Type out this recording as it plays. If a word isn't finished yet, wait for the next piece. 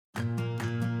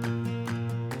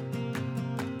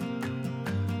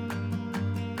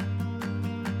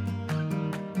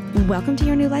Welcome to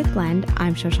Your New Life Blend.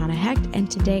 I'm Shoshana Hecht, and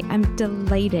today I'm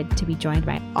delighted to be joined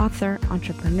by author,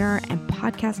 entrepreneur, and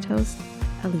podcast host,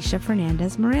 Alisha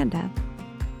Fernandez Miranda.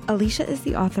 Alisha is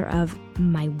the author of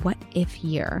My What If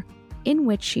Year, in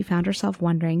which she found herself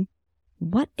wondering,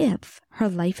 what if her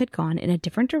life had gone in a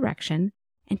different direction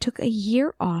and took a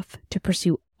year off to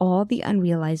pursue all the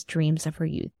unrealized dreams of her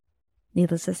youth?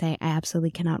 Needless to say, I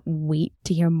absolutely cannot wait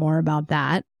to hear more about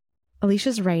that.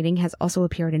 Alisha's writing has also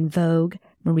appeared in Vogue,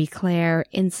 Marie Claire,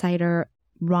 Insider,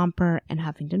 Romper, and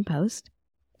Huffington Post.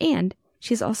 And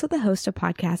she's also the host of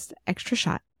podcast Extra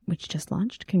Shot, which just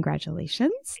launched.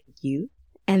 Congratulations. Thank you.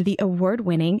 And the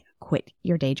award-winning Quit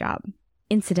Your Day Job.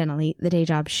 Incidentally, the day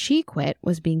job she quit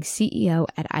was being CEO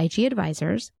at IG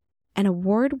Advisors, an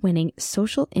award-winning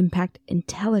social impact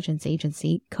intelligence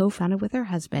agency co-founded with her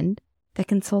husband that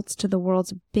consults to the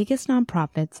world's biggest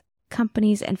nonprofits,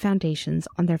 companies, and foundations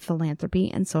on their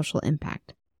philanthropy and social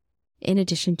impact. In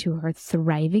addition to her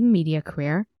thriving media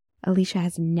career, Alisha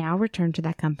has now returned to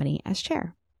that company as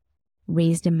chair.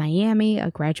 Raised in Miami, a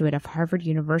graduate of Harvard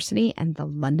University and the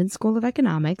London School of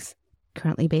Economics,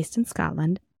 currently based in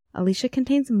Scotland, Alisha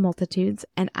contains multitudes,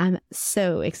 and I'm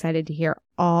so excited to hear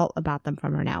all about them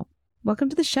from her now. Welcome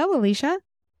to the show, Alisha.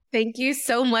 Thank you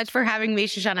so much for having me,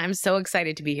 Shoshana. I'm so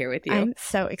excited to be here with you. I'm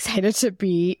so excited to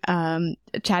be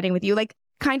chatting with you. Like,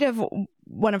 kind of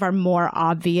one of our more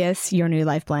obvious Your New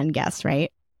Life Blend guests, right?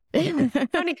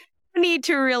 Don't need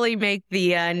to really make the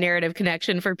narrative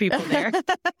connection for people there.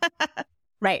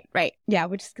 Right. Yeah,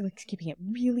 we're just keeping it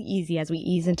really easy as we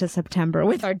ease into September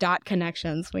with our dot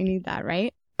connections. We need that,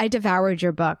 right? I devoured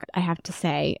your book, I have to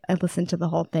say. I listened to the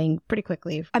whole thing pretty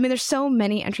quickly. I mean, there's so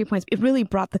many entry points. It really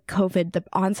brought the COVID, the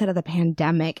onset of the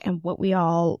pandemic, and what we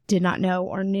all did not know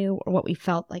or knew or what we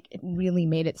felt like. It really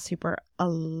made it super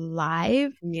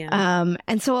alive. Yeah.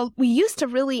 And so we used to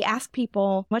really ask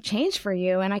people, what changed for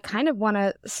you? And I kind of want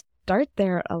to start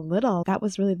there a little. That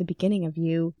was really the beginning of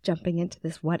you jumping into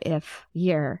this what if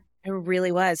year. It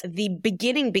really was. The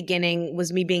beginning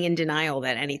was me being in denial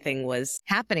that anything was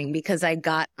happening because I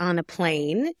got on a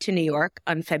plane to New York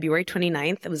on February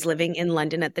 29th. I was living in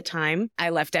London at the time. I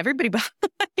left everybody behind.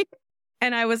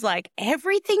 And I was like,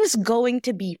 everything's going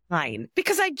to be fine,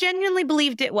 because I genuinely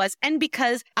believed it was. And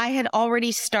because I had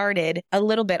already started a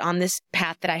little bit on this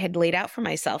path that I had laid out for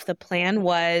myself. The plan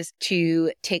was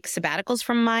to take sabbaticals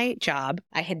from my job.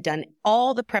 I had done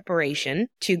all the preparation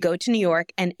to go to New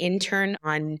York and intern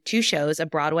on 2 shows, a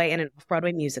Broadway and an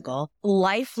off-Broadway musical.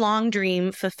 Lifelong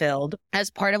dream fulfilled as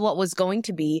part of what was going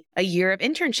to be a year of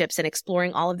internships and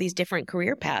exploring all of these different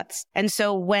career paths. And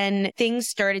so when things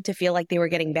started to feel like they were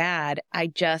getting bad, I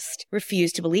just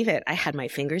refused to believe it. I had my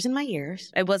fingers in my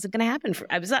ears. It wasn't going to happen.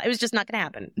 It was just not going to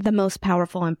happen. The most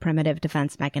powerful and primitive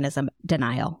defense mechanism,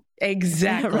 denial.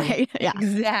 Exactly. Right? Yeah.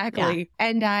 Exactly. Yeah.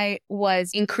 And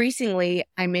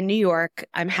I'm in New York.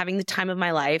 I'm having the time of my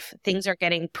life. Things are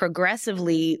getting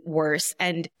progressively worse.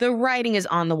 And the writing is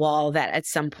on the wall that at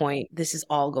some point, this is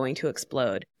all going to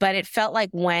explode. But it felt like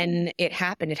when it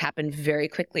happened very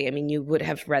quickly. I mean, you would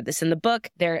have read this in the book.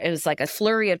 It was like a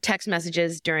flurry of text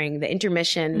messages during the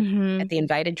intermission at the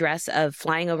invited dress of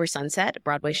Flying Over Sunset, a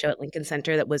Broadway show at Lincoln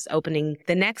Center that was opening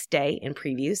the next day in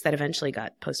previews that eventually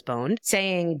got postponed,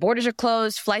 saying, borders are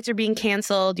closed, flights are being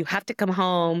canceled, you have to come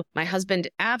home. My husband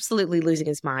absolutely losing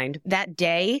his mind. That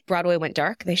day, Broadway went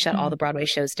dark. They shut all the Broadway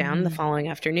shows down the following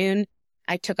afternoon.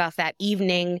 I took off that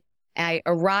evening. I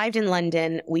arrived in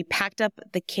London. We packed up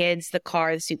the kids, the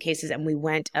car, the suitcases, and we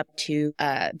went up to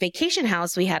a vacation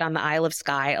house we had on the Isle of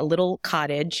Skye, a little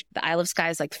cottage. The Isle of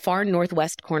Skye is like far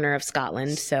northwest corner of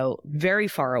Scotland, so very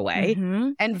far away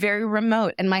and very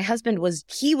remote. And my husband was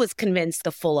convinced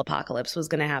the full apocalypse was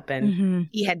going to happen.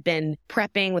 He had been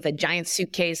prepping with a giant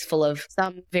suitcase full of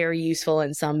some very useful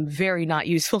and some very not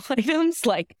useful items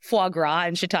like foie gras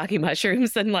and shiitake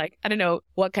mushrooms and I don't know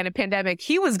what kind of pandemic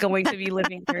he was going to be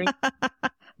living through.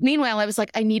 Meanwhile, I was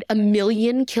like, I need 1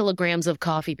 million kilograms of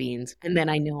coffee beans and then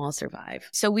I know I'll survive.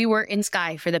 So we were in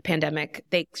Skye for the pandemic.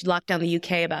 They locked down the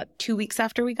UK about 2 weeks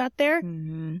after we got there.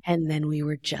 And then we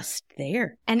were just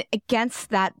there. And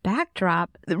against that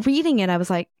backdrop, reading it, I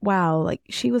was like, wow, like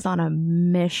she was on a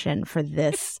mission for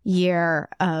this year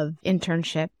of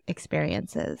internship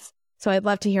experiences. So I'd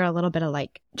love to hear a little bit of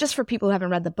just for people who haven't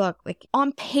read the book,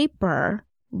 on paper,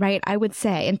 right? I would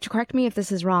say, and correct me if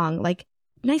this is wrong,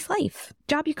 nice life,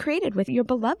 job you created with your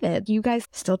beloved. You guys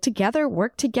still together,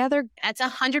 work together. That's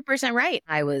 100% right.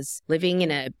 I was living in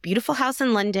a beautiful house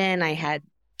in London. I had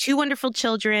 2 wonderful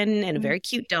children and a very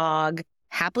cute dog.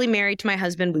 Happily married to my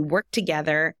husband. We worked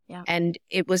together and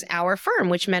it was our firm,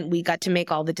 which meant we got to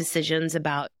make all the decisions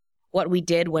about what we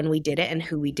did, when we did it, and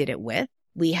who we did it with.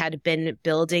 We had been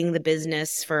building the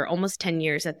business for almost 10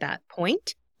 years at that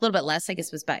point. A little bit less, I guess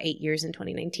it was about 8 years in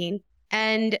 2019.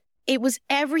 And it was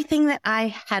everything that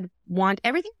I had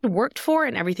everything I worked for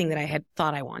and everything that I had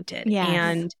thought I wanted. Yes.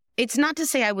 And it's not to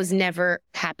say I was never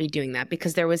happy doing that,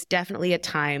 because there was definitely a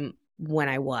time when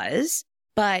I was,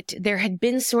 but there had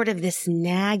been sort of this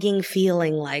nagging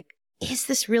feeling like, is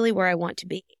this really where I want to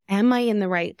be? Am I in the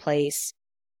right place?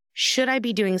 Should I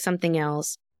be doing something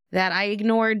else? That I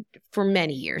ignored for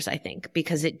many years, I think,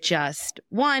 because it just,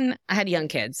 one, I had young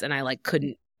kids and I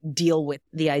couldn't deal with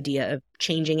the idea of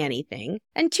changing anything.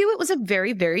 And two, it was a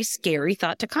very, very scary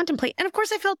thought to contemplate. And of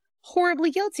course, I felt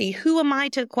horribly guilty. Who am I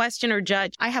to question or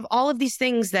judge? I have all of these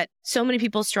things that so many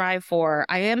people strive for.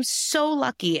 I am so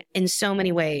lucky in so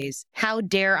many ways. How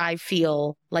dare I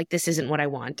feel like this isn't what I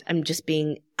want? I'm just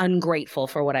being ungrateful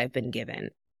for what I've been given.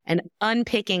 And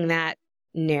unpicking that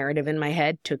narrative in my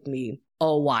head took me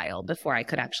a while before I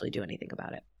could actually do anything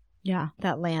about it. Yeah,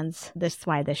 that lands. This is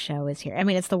why this show is here. I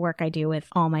mean, it's the work I do with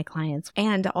all my clients,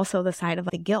 and also the side of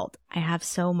the guilt. I have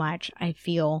so much. I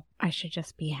feel I should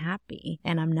just be happy,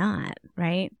 and I'm not,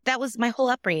 right? That was my whole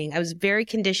upbringing. I was very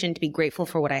conditioned to be grateful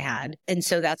for what I had. And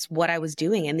so that's what I was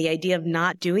doing. And the idea of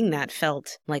not doing that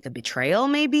felt like a betrayal,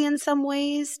 maybe in some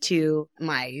ways, to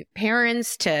my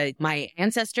parents, to my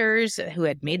ancestors who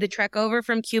had made the trek over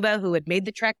from Cuba, who had made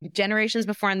the trek generations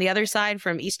before on the other side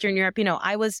from Eastern Europe. You know,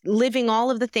 I was living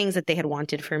all of the things that they had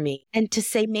wanted for me. And to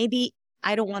say maybe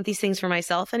I don't want these things for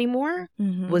myself anymore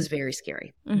was very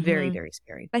scary. Very, very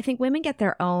scary. I think women get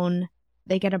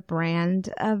they get a brand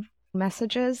of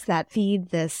messages that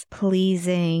feed this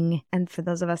pleasing. And for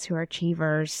those of us who are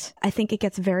achievers, I think it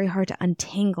gets very hard to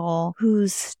untangle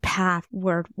whose path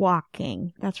we're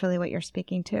walking. That's really what you're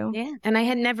speaking to. Yeah. And I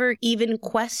had never even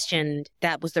questioned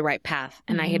that was the right path.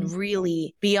 And I had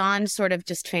really, beyond sort of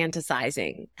just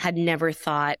fantasizing, had never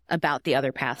thought about the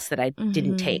other paths that I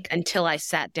didn't take until I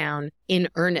sat down in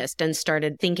earnest and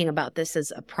started thinking about this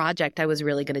as a project I was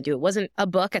really going to do. It wasn't a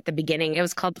book at the beginning. It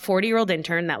was called The 40-Year-Old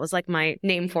Intern. That was my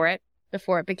name for it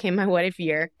before it became my what if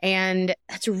year. And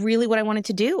that's really what I wanted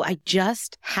to do. I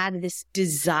just had this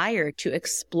desire to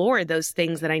explore those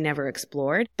things that I never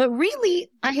explored. But really,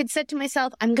 I had said to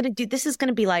myself, this is going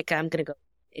to be like, I'm going to go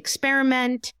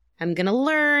experiment. I'm going to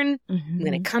learn. I'm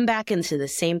going to come back into the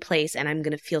same place and I'm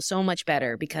going to feel so much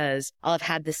better because I'll have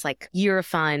had this year of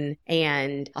fun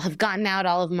and I'll have gotten out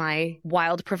all of my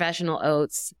wild professional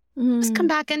oats. Just come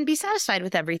back and be satisfied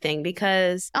with everything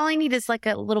because all I need is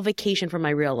a little vacation from my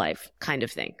real life kind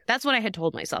of thing. That's what I had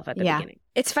told myself at the beginning.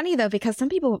 It's funny though, because some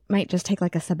people might just take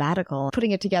a sabbatical,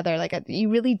 putting it together. You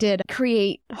really did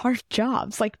create hard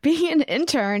jobs. Being an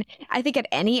intern, I think at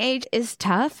any age is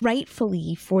tough,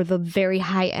 rightfully for the very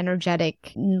high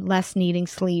energetic, less needing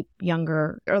sleep,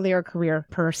 earlier career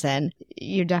person.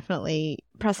 You're definitely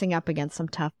pressing up against some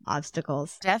tough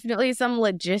obstacles. Definitely some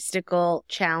logistical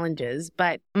challenges,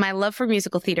 but my love for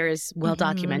musical theater is well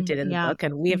documented in the book,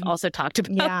 and we have also talked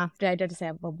about. Yeah, I did say I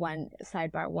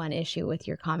have one issue with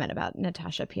your comment about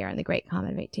Natasha Pierre and the Great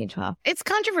Comet of 1812. It's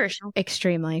controversial.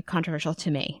 Extremely controversial to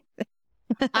me.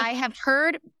 I have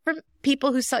heard from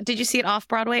people who saw, did you see it off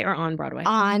Broadway or on Broadway?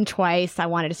 On twice. I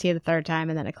wanted to see it the third time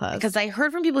and then it closed. Because I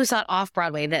heard from people who saw it off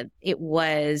Broadway that it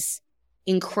was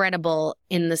incredible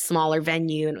in the smaller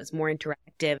venue and it was more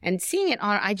interactive. And seeing it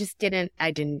on, I didn't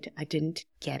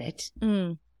get it.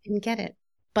 Didn't get it.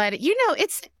 But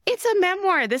it's a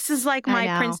memoir. This is my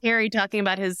Prince Harry talking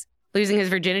about his losing his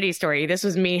virginity story. This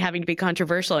was me having to be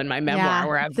controversial in my memoir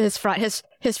where I'm his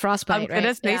frostbite. I'm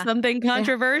gonna say something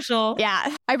controversial.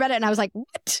 Yeah. I read it and I was like,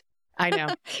 what? I know.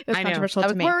 It was controversial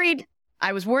to me.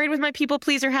 I was worried with my people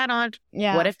pleaser hat on.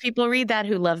 Yeah. What if people read that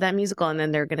who love that musical and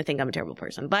then they're going to think I'm a terrible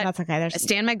person? But that's okay. I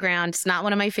stand my ground. It's not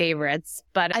one of my favorites,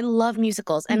 but I love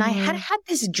musicals. And I had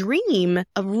this dream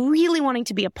of really wanting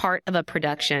to be a part of a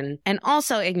production and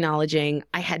also acknowledging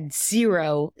I had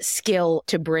zero skill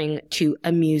to bring to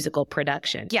a musical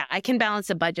production. Yeah, I can balance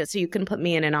a budget, so you can put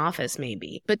me in an office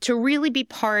maybe. But to really be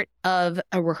part of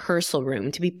a rehearsal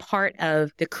room, to be part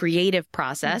of the creative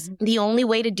process, the only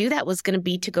way to do that was going to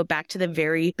be to go back to the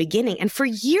very beginning. And for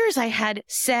years I had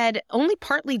said, only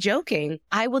partly joking,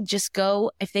 I will just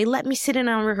go, if they let me sit in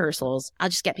on rehearsals, I'll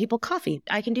just get people coffee.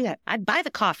 I can do that. I'd buy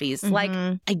the coffees.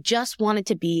 I just wanted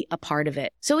to be a part of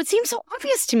it. So it seems so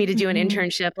obvious to me to do an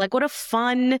internship. What a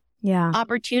fun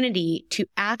opportunity to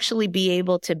actually be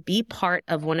able to be part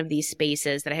of one of these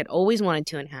spaces that I had always wanted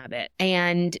to inhabit.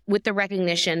 And with the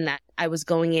recognition that I was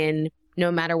going in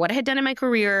No matter what I had done in my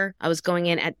career, I was going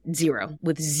in at zero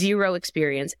with zero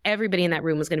experience. Everybody in that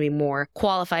room was going to be more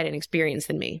qualified and experienced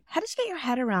than me. How did you get your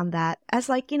head around that? As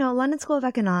like, London School of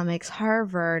Economics,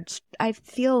 Harvard, I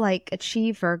feel like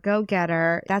achiever,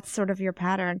 go-getter, that's sort of your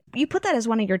pattern. You put that as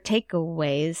one of your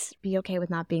takeaways, be okay with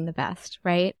not being the best,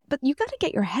 right? But you got to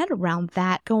get your head around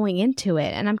that going into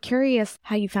it. And I'm curious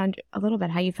how you found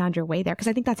your way there, because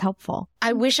I think that's helpful.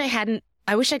 I wish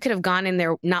I could have gone in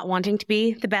there not wanting to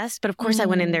be the best, but of course I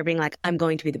went in there being like, I'm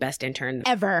going to be the best intern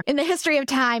ever in the history of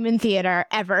time in theater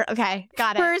ever. Okay,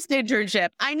 got it. First internship.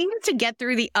 I needed to get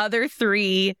through the other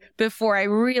 3 before I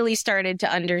really started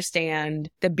to understand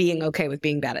the being okay with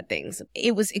being bad at things.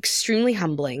 It was extremely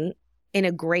humbling in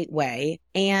a great way.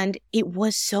 And it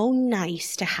was so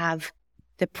nice to have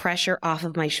the pressure off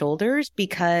of my shoulders,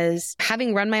 because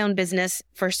having run my own business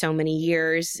for so many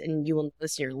years, and you will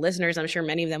listen to your listeners, I'm sure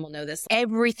many of them will know this,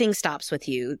 everything stops with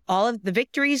you. All of the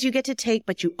victories you get to take,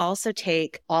 but you also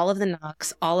take all of the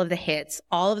knocks, all of the hits,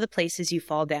 all of the places you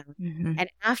fall down. Mm-hmm. And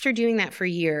after doing that for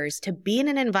years, to be in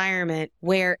an environment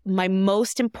where my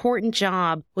most important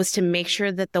job was to make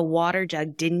sure that the water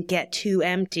jug didn't get too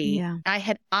empty, I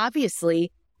had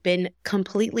obviously been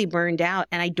completely burned out.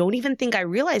 And I don't even think I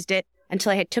realized it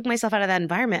until I took myself out of that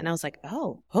environment. And I was like,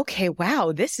 oh, okay,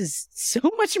 wow, this is so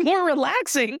much more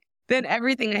relaxing than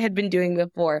everything I had been doing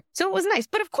before. So it was nice.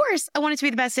 But of course, I wanted to be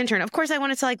the best intern. Of course, I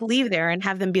wanted to leave there and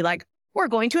have them be like, we're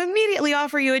going to immediately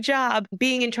offer you a job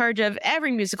being in charge of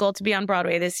every musical to be on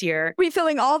Broadway this year.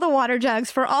 Refilling all the water jugs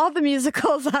for all the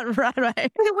musicals on Broadway. By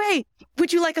the way,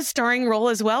 would you like a starring role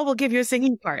as well? We'll give you a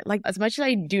singing part. As much as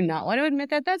I do not want to admit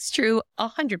that that's true,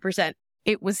 100%,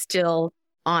 it was still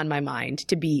on my mind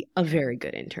to be a very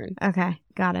good intern. Okay,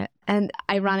 got it. And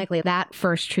ironically, that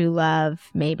first true love,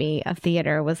 maybe, of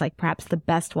theater was perhaps the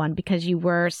best one, because you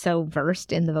were so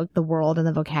versed in the world and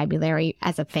the vocabulary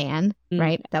as a fan,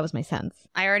 right? That was my sense.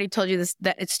 I already told you this,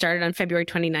 that it started on February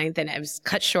 29th and it was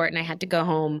cut short and I had to go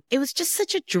home. It was just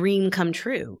such a dream come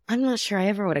true. I'm not sure I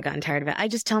ever would have gotten tired of it. I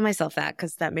just tell myself that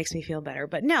because that makes me feel better.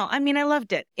 But no, I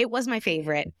loved it. It was my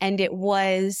favorite. And it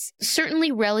was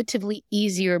certainly relatively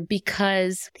easier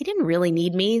because they didn't really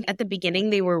need me. At the beginning,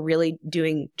 they were really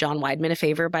doing John Weidman a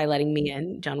favor by letting me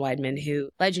in. John Weidman, who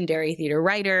legendary theater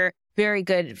writer, very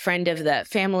good friend of the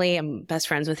family. I'm best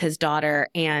friends with his daughter.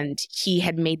 And he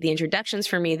had made the introductions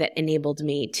for me that enabled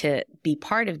me to be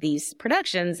part of these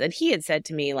productions. And he had said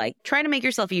to me, try to make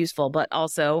yourself useful, but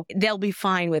also they'll be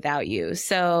fine without you.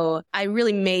 So I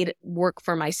really made work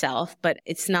for myself, but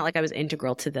it's not like I was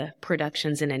integral to the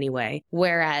productions in any way.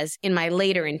 Whereas in my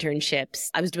later internships,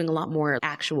 I was doing a lot more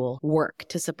actual work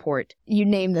to support. You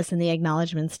named this in the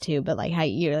acknowledgments too, but how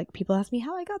you're people ask me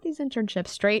how I got these internships,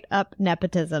 straight up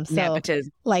nepotism. So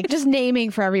nepotism. Just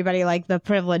naming for everybody the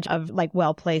privilege of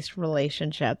well-placed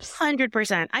relationships.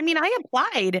 100%. I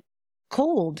applied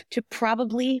cold to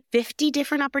probably 50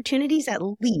 different opportunities at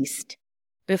least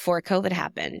before COVID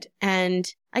happened. And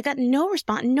I got no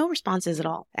responses at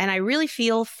all. And I really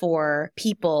feel for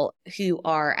people who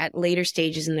are at later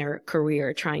stages in their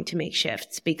career trying to make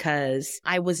shifts, because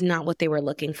I was not what they were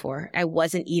looking for. I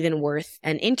wasn't even worth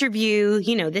an interview.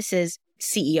 This is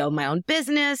CEO of my own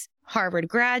business, Harvard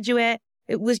graduate.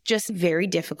 It was just very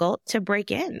difficult to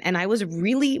break in. And I was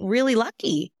really, really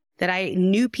lucky that I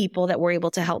knew people that were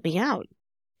able to help me out.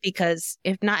 Because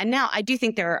if not, and now I do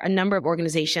think there are a number of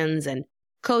organizations and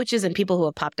coaches and people who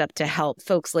have popped up to help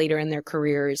folks later in their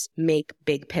careers make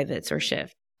big pivots or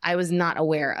shift. I was not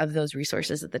aware of those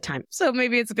resources at the time. So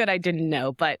maybe it's good I didn't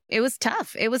know, but it was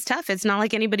tough. It's not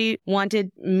like anybody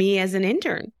wanted me as an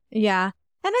intern. Yeah.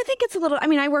 And I think it's a little,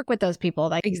 I work with those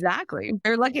people. Exactly.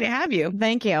 They're lucky to have you.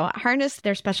 Thank you. Harness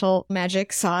their special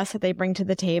magic sauce that they bring to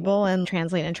the table and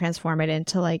translate and transform it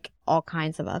into all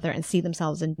kinds of other and see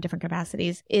themselves in different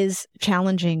capacities is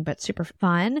challenging, but super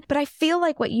fun. But I feel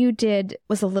like what you did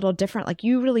was a little different.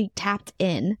 You really tapped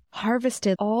in,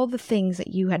 harvested all the things that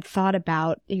you had thought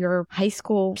about your high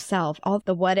school self, all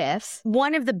the what ifs.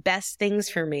 One of the best things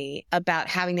for me about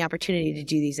having the opportunity to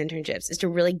do these internships is to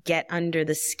really get under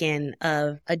the skin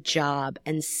of a job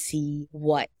and see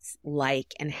what's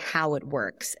like and how it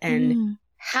works. And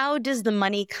how does the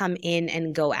money come in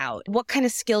and go out? What kind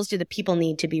of skills do the people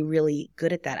need to be really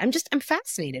good at that? I'm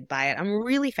fascinated by it. I'm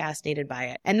really fascinated by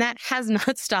it. And that has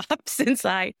not stopped since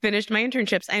I finished my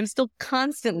internships. I'm still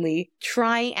constantly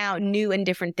trying out new and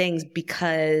different things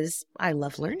because I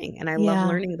love learning and I love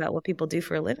learning about what people do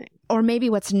for a living. Or maybe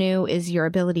what's new is your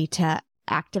ability to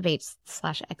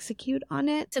activate/execute on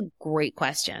it? It's a great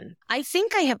question. I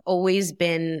think I have always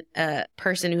been a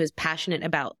person who is passionate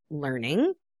about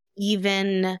learning.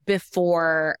 even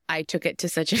before I took it to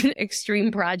such an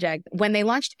extreme project. When they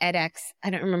launched edX, I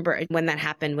don't remember when that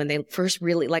happened, when they first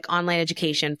really like online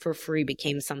education for free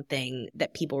became something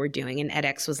that people were doing. And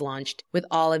edX was launched with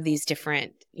all of these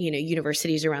different,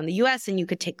 universities around the US, and you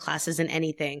could take classes in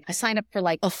anything. I signed up for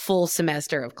like a full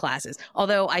semester of classes,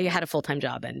 although I had a full-time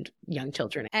job and young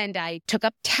children. And I took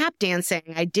up tap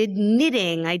dancing. I did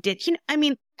knitting.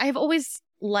 I've always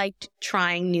liked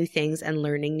trying new things and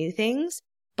learning new things.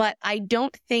 But I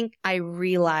don't think I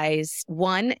realized,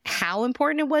 one, how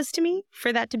important it was to me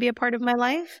for that to be a part of my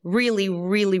life. Really,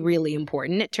 really, really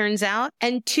important, it turns out.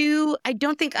 And two, I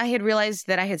don't think I had realized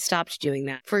that I had stopped doing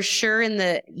that. For sure, in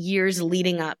the years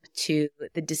leading up to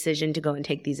the decision to go and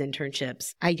take these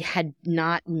internships, I had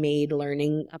not made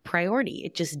learning a priority.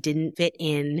 It just didn't fit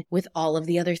in with all of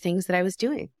the other things that I was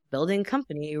doing. Building a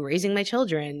company, raising my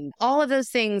children, all of those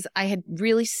things, I had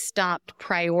really stopped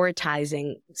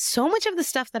prioritizing so much of the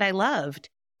stuff that I loved.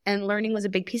 And learning was a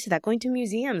big piece of that. Going to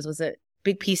museums was a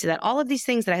big piece of that. All of these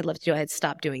things that I'd love to do, I had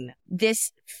stopped doing them.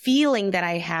 This feeling that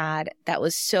I had that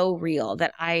was so real,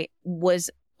 that I was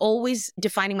always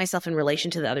defining myself in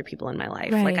relation to the other people in my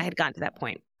life. Right. Like I had gotten to that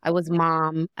point. I was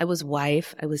mom, I was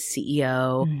wife, I was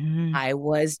CEO, I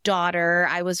was daughter,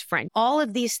 I was friend. All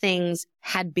of these things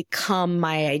had become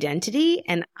my identity,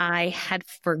 and I had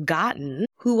forgotten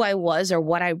who I was or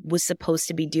what I was supposed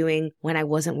to be doing when I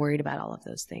wasn't worried about all of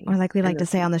those things. Or like we like to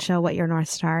say on the show, what your North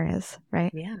Star is,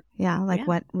 right? Yeah. Yeah. Like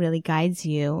what really guides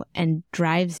you and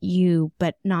drives you,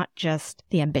 but not just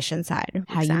the ambition side,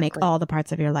 how you make all the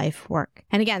parts of your life work.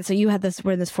 And again, so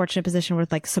we're in this fortunate position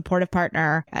with like supportive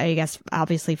partner, I guess,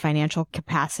 obviously financial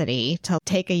capacity to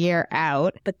take a year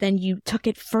out, but then you took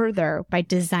it further by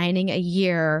designing a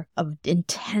year of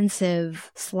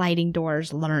intensive sliding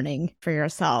doors learning for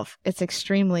yourself. It's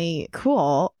extremely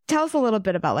cool. Tell us a little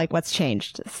bit about like what's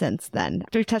changed since then.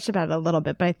 We touched about it a little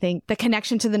bit, but I think the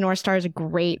connection to the North Star is a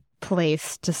great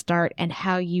place to start, and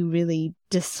how you really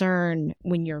discern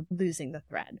when you're losing the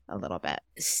thread a little bit.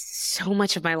 So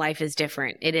much of my life is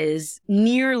different. It is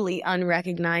nearly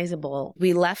unrecognizable.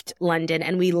 We left London,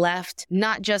 and we left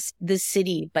not just the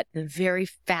city, but the very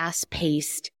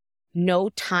fast-paced, no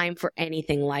time for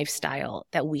anything lifestyle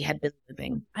that we had been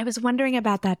living. I was wondering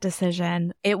about that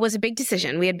decision. It was a big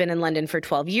decision. We had been in London for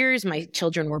 12 years. My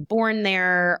children were born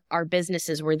there. Our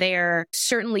businesses were there.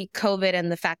 Certainly COVID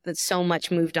and the fact that so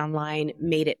much moved online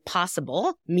made it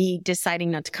possible. Me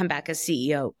deciding not to come back as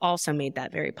CEO also made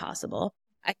that very possible.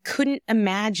 I couldn't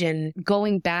imagine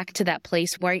going back to that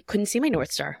place where I couldn't see my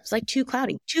North Star. It was like too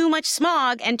cloudy, too much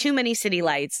smog, and too many city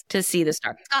lights to see the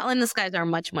star. Scotland, the skies are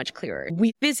much, much clearer.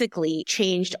 We physically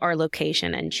changed our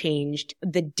location and changed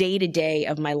the day-to-day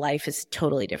of my life is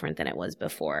totally different than it was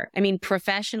before. I mean,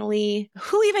 professionally,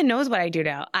 who even knows what I do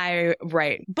now? I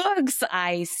write books.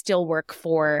 I still work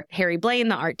for Harry Blaine,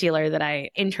 the art dealer that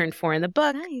I interned for in the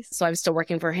book. Nice. So I'm still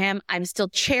working for him. I'm still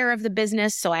chair of the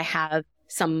business. So I have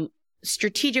some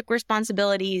strategic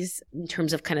responsibilities in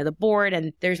terms of kind of the board.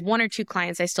 And there's one or two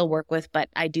clients I still work with, but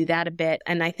I do that a bit.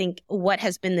 And I think what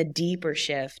has been the deeper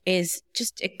shift is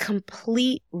just a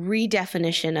complete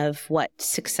redefinition of what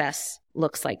success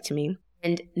looks like to me.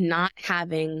 And not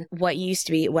having what I used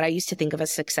to think of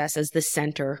as success as the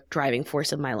center driving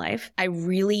force of my life. I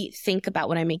really think about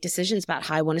when I make decisions about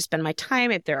how I want to spend my time,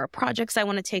 if there are projects I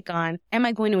want to take on, am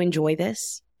I going to enjoy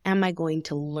this? Am I going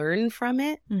to learn from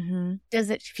it? Mm-hmm.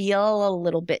 Does it feel a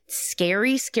little bit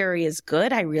scary? Scary is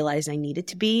good. I realized I needed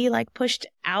to be like pushed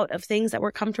out of things that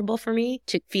were comfortable for me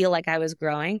to feel like I was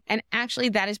growing. And actually,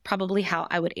 that is probably how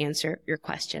I would answer your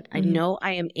question. Mm-hmm. I know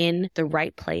I am in the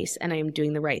right place and I am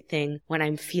doing the right thing when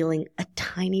I'm feeling a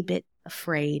tiny bit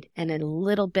afraid and a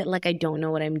little bit like I don't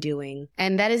know what I'm doing.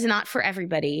 And that is not for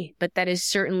everybody, but that is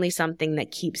certainly something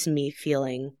that keeps me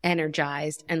feeling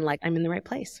energized and like I'm in the right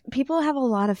place. People have a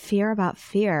lot of fear about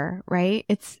fear, right?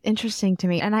 It's interesting to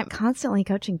me. And I'm constantly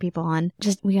coaching people on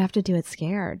just, we have to do it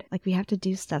scared. Like we have to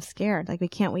do stuff scared. Like we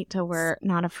can't wait till we're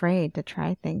not afraid to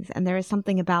try things. And there is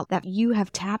something about that you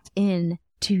have tapped in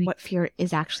to what fear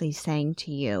is actually saying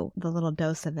to you, the little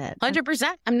dose of it. 100%.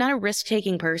 I'm not a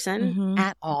risk-taking person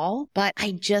at all, but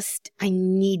I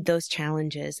need those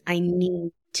challenges. I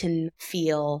need to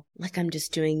feel like I'm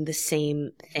just doing the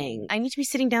same thing. I need to be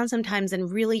sitting down sometimes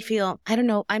and really feel, I don't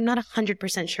know, I'm not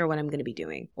 100% sure what I'm going to be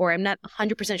doing, or I'm not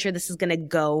 100% sure this is going to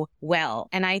go well.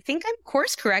 And I think I'm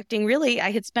course correcting, really.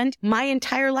 I had spent my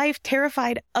entire life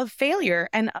terrified of failure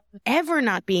and of ever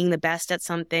not being the best at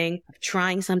something, of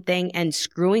trying something and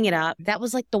screwing it up. That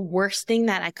was like the worst thing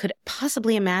that I could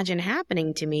possibly imagine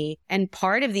happening to me. And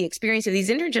part of the experience of these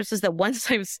internships is that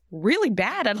once I was really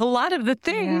bad at a lot of the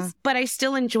things, but I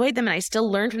still enjoyed them and I still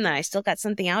learned from them. I still got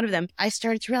something out of them. I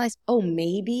started to realize, oh,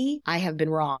 maybe I have been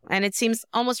wrong. And it seems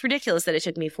almost ridiculous that it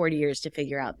took me 40 years to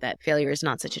figure out that failure is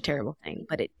not such a terrible thing,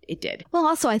 but it did. Well,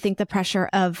 also, I think the pressure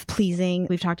of pleasing,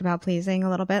 we've talked about pleasing a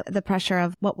little bit, the pressure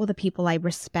of what will the people I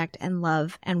respect and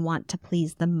love and want to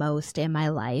please the most in my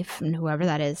life, and whoever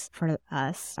that is for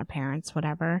us, our parents,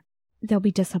 whatever, they'll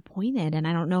be disappointed. And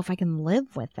I don't know if I can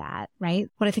live with that, right?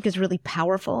 What I think is really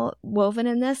powerful woven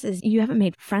in this is you haven't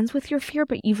made friends with your fear,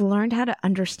 but you've learned how to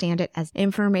understand it as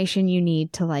information you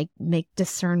need to like make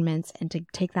discernments and to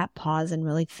take that pause and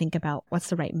really think about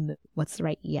what's the right what's the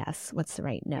right yes, what's the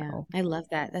right no. Yeah, I love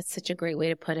that. That's such a great way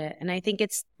to put it. And I think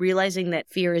it's realizing that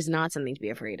fear is not something to be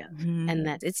afraid of, and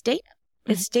that it's data.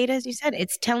 It's data, as you said.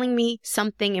 It's telling me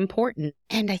something important.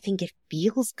 And I think it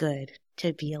feels good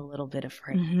to be a little bit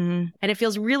afraid. And it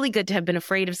feels really good to have been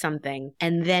afraid of something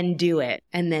and then do it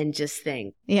and then just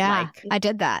think. Yeah, like, I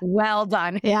did that. Well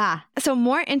done. Yeah. So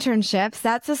more internships.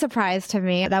 That's a surprise to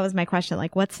me. That was my question.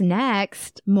 Like, what's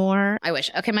next? More? I wish.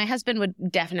 Okay, my husband would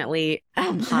definitely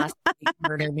possibly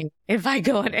murder me if I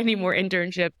go on any more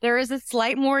internships. There is a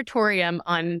slight moratorium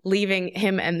on leaving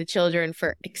him and the children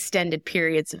for extended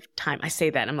periods of time. I say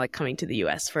that I'm like coming to the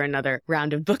U.S. for another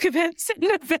round of book events in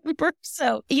November.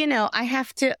 So, I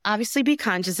have to obviously be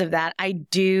conscious of that. I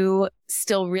do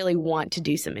still really want to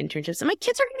do some internships. And my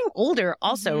kids are getting older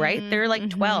also, right? They're like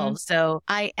 12. So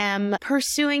I am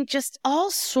pursuing just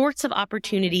all sorts of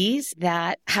opportunities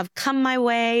that have come my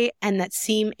way and that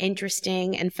seem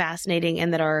interesting and fascinating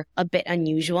and that are a bit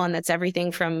unusual. And that's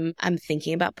everything from, I'm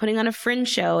thinking about putting on a fringe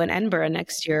show in Edinburgh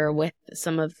next year with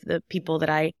some of the people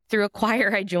that through a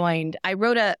choir I joined. I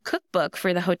wrote a cookbook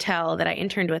for the hotel that I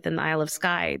interned with in the Isle of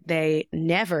Skye. They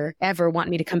never, ever want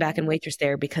me to come back and waitress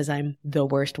there because I'm the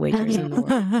worst waitress in the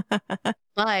world.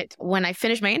 But when I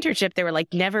finished my internship, they were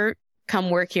like, never come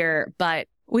work here, but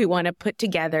we want to put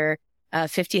together a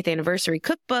 50th anniversary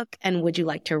cookbook. And would you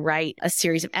like to write a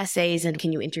series of essays? And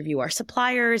can you interview our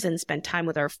suppliers and spend time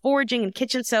with our foraging and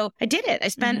kitchen? So I did it. I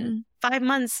spent 5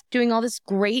 months doing all this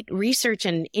great research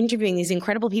and interviewing these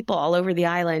incredible people all over the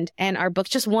island. And our book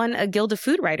just won a Guild of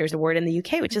Food Writers Award in the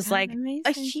UK, which is like amazing.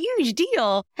 A huge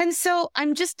deal. And so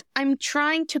I'm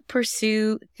trying to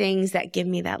pursue things that give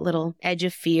me that little edge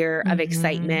of fear, of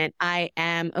excitement.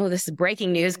 This is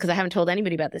breaking news because I haven't told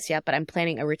anybody about this yet, but I'm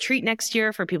planning a retreat next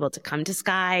year for people to come to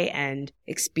Skye and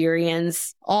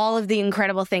experience all of the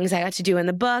incredible things I got to do in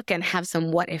the book and have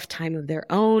some what if time of their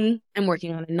own. I'm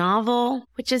working on a novel,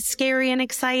 which is scary and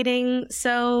exciting.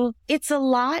 So it's a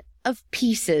lot of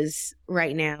pieces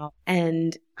right now.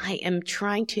 And I am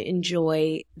trying to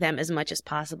enjoy them as much as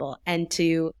possible and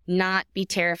to not be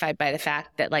terrified by the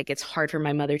fact that like it's hard for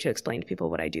my mother to explain to people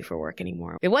what I do for work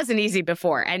anymore. It wasn't easy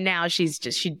before. And now she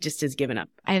just has given up.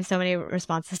 I have so many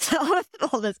responses to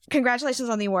all this. Congratulations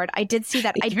on the award. I did see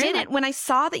that. When I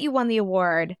saw that you won the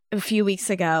award a few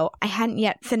weeks ago, I hadn't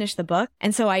yet finished the book.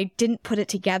 And so I didn't put it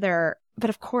together. But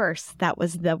of course, that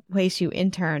was the place you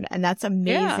interned. And that's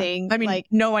amazing. Yeah. I mean,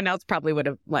 no one else probably would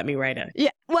have let me write it. Yeah.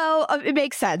 Well, it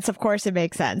makes sense. Of course, it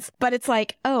makes sense. But it's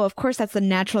like, oh, of course, that's the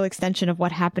natural extension of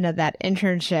what happened at that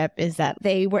internship is that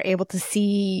they were able to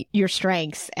see your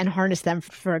strengths and harness them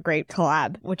for a great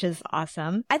collab, which is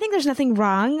awesome. I think there's nothing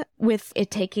wrong with it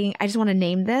taking, I just want to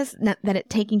name this, that it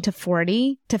taking to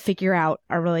 40 to figure out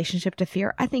our relationship to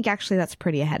fear. I think actually that's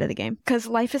pretty ahead of the game because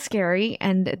life is scary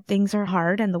and things are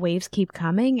hard and the waves keep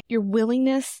coming. Your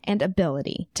willingness and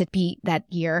ability to beat that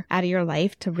year out of your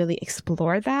life to really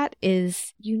explore that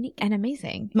is unique and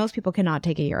amazing. Most people cannot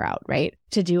take a year out, right?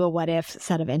 To do a what if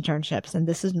set of internships. And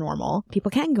this is normal.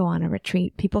 People can go on a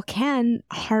retreat. People can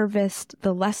harvest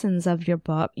the lessons of your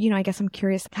book. I guess I'm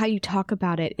curious how you talk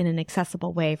about it in an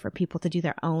accessible way for people to do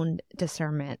their own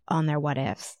discernment on their what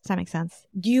ifs. Does that make sense?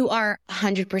 You are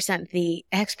 100% the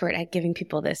expert at giving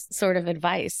people this sort of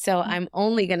advice. So I'm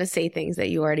only going to say things that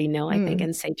you already know, I think,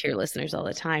 and say to your listeners all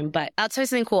the time. But I'll tell you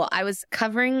something cool. I was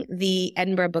covering the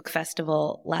Edinburgh Book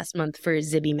Festival last month for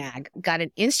Zibby Mag. Got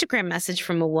an Instagram message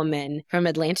from a woman from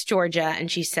Atlanta, Georgia,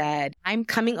 and she said, I'm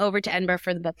coming over to Edinburgh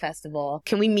for the book festival.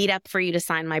 Can we meet up for you to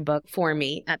sign my book for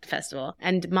me at the festival?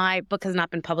 And my book has not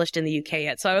been published in the UK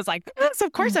yet. So I was like, yes,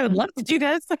 of course I would love to do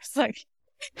this. I was like,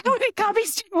 how many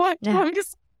copies do you want? Yeah.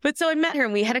 But so I met her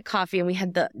and we had a coffee and we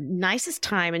had the nicest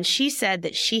time. And she said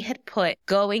that she had put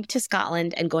going to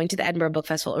Scotland and going to the Edinburgh Book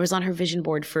Festival, it was on her vision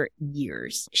board for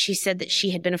years. She said that she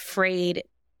had been afraid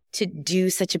to do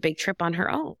such a big trip on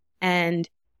her own. And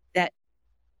that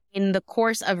in the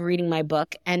course of reading my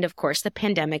book and of course the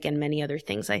pandemic and many other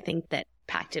things I think that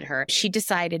impacted her, she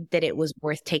decided that it was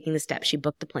worth taking the step. She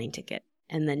booked the plane ticket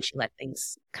And then she let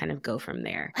things kind of go from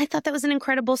there. I thought that was an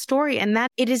incredible story. And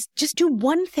that it is just do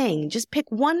one thing, just pick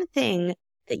one thing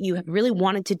that you have really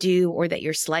wanted to do or that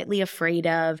you're slightly afraid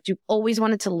of, you always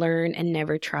wanted to learn and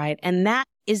never tried. And that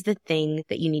is the thing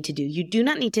that you need to do. You do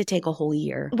not need to take a whole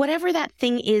year. Whatever that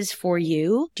thing is for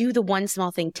you, do the one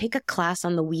small thing. Take a class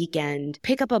on the weekend.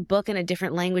 Pick up a book in a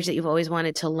different language that you've always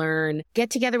wanted to learn. Get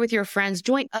together with your friends.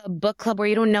 Join a book club where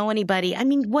you don't know anybody. I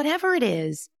mean, whatever it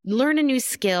is. Learn a new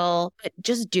skill, but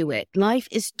just do it. Life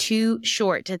is too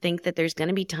short to think that there's going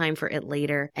to be time for it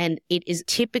later. And it is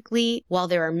typically, while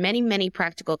there are many, many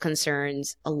practical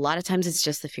concerns, a lot of times it's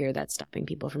just the fear that's stopping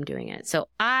people from doing it. So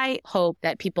I hope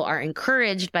that people are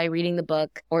encouraged by reading the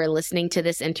book or listening to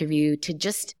this interview to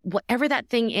just, whatever that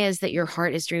thing is that your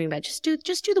heart is dreaming about, just do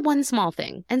the one small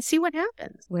thing and see what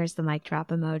happens. Where's the mic drop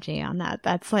emoji on that?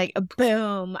 That's like a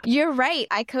boom. You're right.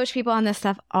 I coach people on this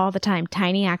stuff all the time.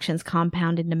 Tiny actions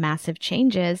compounded into massive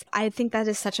changes. I think that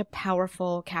is such a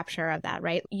powerful capture of that,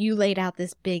 right? You laid out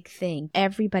this big thing.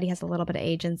 Everybody has a little bit of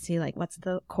agency. Like, what's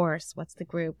the course? What's the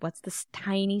group? What's this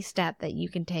tiny step that you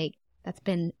can take that's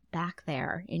been back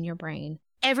there in your brain?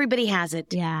 Everybody has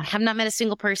it. Yeah. I have not met a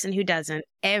single person who doesn't.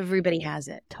 Everybody has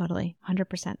it. Totally.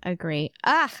 100% agree.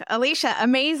 Alisha,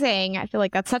 amazing. I feel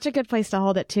like that's such a good place to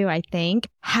hold it too, I think.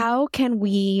 How can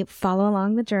we follow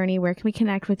along the journey? Where can we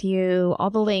connect with you?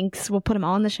 All the links. We'll put them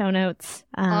all in the show notes.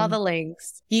 All the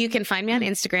links. You can find me on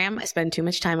Instagram. I spend too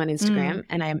much time on Instagram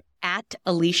and I'm at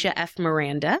Alisha F.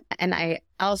 Miranda. And I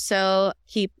also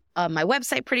keep my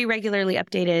website pretty regularly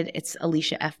updated. It's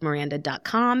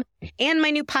alishafmiranda.com. And my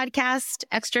new podcast,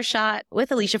 Extra Shot with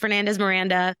Alisha Fernandez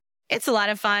Miranda. It's a lot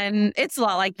of fun. It's a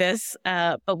lot like this,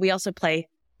 but we also play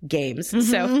games.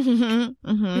 So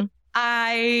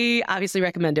I obviously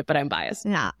recommend it, but I'm biased.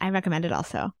 Yeah, I recommend it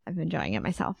also. I've been enjoying it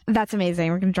myself. That's amazing.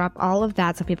 We're going to drop all of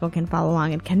that so people can follow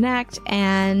along and connect.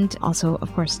 And also,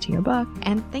 of course, to your book.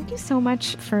 And thank you so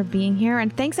much for being here.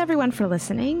 And thanks everyone for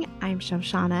listening. I'm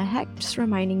Shoshana Heck, just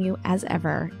reminding you as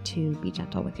ever to be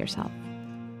gentle with yourself.